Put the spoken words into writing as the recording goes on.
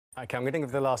OK, I'm going to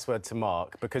give the last word to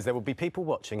Mark, because there will be people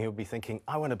watching who will be thinking,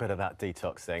 I want a bit of that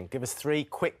detox thing. Give us 3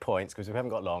 quick points, because we haven't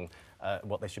got long,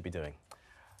 what they should be doing.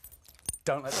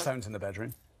 Don't let the phones in the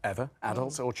bedroom, ever,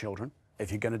 adults or children. If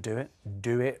you're going to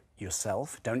do it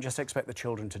yourself. Don't just expect the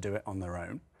children to do it on their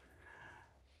own.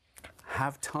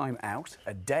 Have time out,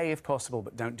 a day if possible,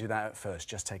 but don't do that at first.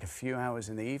 Just take a few hours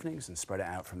in the evenings and spread it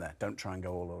out from there. Don't try and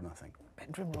go all or nothing.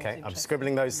 OK, I'm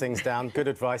scribbling those things down. Good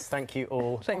advice. Thank you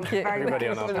all. Thank you. Everybody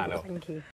on our panel. Thank you.